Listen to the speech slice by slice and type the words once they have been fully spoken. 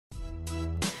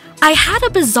I had a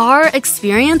bizarre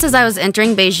experience as I was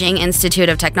entering Beijing Institute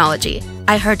of Technology.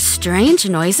 I heard strange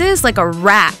noises like a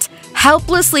rat,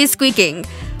 helplessly squeaking.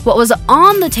 What was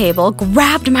on the table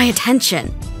grabbed my attention.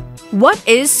 What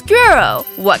is SQuRo?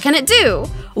 What can it do?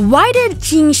 Why did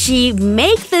Qing Shi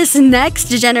make this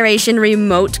next-generation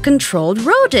remote-controlled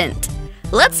rodent?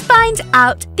 Let's find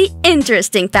out the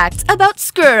interesting facts about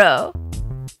SQuRo.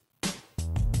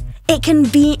 It can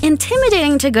be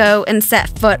intimidating to go and set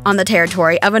foot on the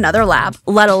territory of another lab,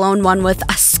 let alone one with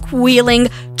a squealing,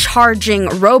 charging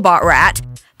robot rat.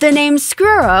 The name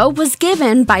SQuRo was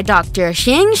given by Dr.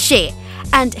 Qing Shi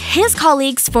and his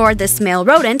colleagues for this male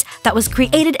rodent that was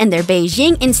created in their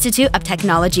Beijing Institute of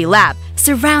Technology lab,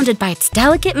 surrounded by its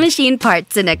delicate machine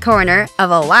parts in a corner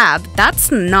of a lab.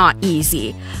 That's not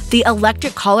easy. The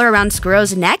electric collar around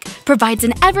SQuRo's neck provides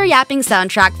an ever-yapping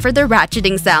soundtrack for the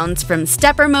ratcheting sounds from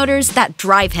stepper motors that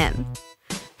drive him.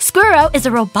 SQuRo is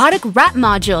a robotic rat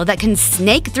module that can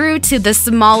snake through to the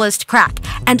smallest crack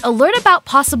and alert about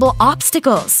possible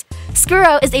obstacles.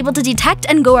 SQuRo is able to detect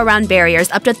and go around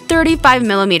barriers up to 35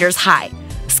 millimeters high.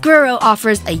 SQuRo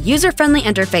offers a user-friendly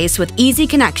interface with easy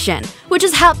connection, which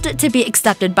has helped it to be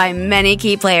accepted by many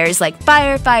key players like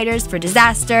firefighters for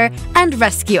disaster and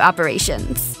rescue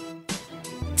operations.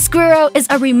 SQuRo is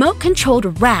a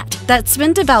remote-controlled rat that's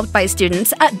been developed by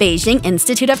students at Beijing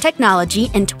Institute of Technology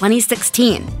in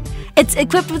 2016. It's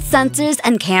equipped with sensors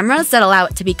and cameras that allow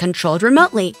it to be controlled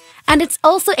remotely, and it's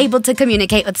also able to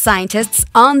communicate with scientists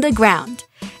on the ground.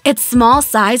 Its small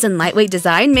size and lightweight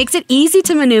design makes it easy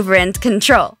to maneuver and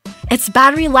control. Its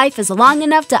battery life is long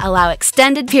enough to allow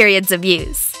extended periods of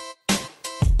use.